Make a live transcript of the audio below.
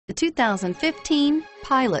The 2015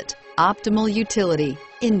 Pilot. Optimal utility,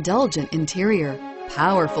 indulgent interior,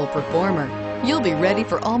 powerful performer. You'll be ready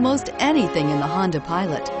for almost anything in the Honda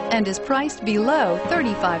Pilot and is priced below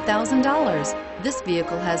 $35,000. This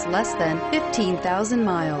vehicle has less than 15,000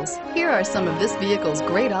 miles. Here are some of this vehicle's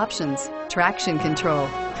great options: traction control,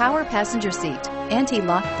 power passenger seat,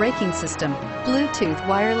 anti-lock braking system, Bluetooth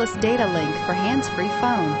wireless data link for hands-free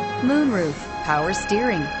phone, moonroof, power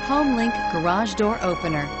steering, home link garage door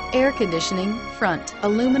opener, air conditioning, front,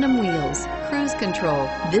 aluminum wheels, cruise control.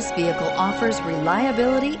 This vehicle offers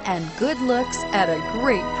reliability and good looks at a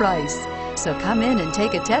great price. So come in and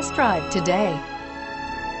take a test drive today.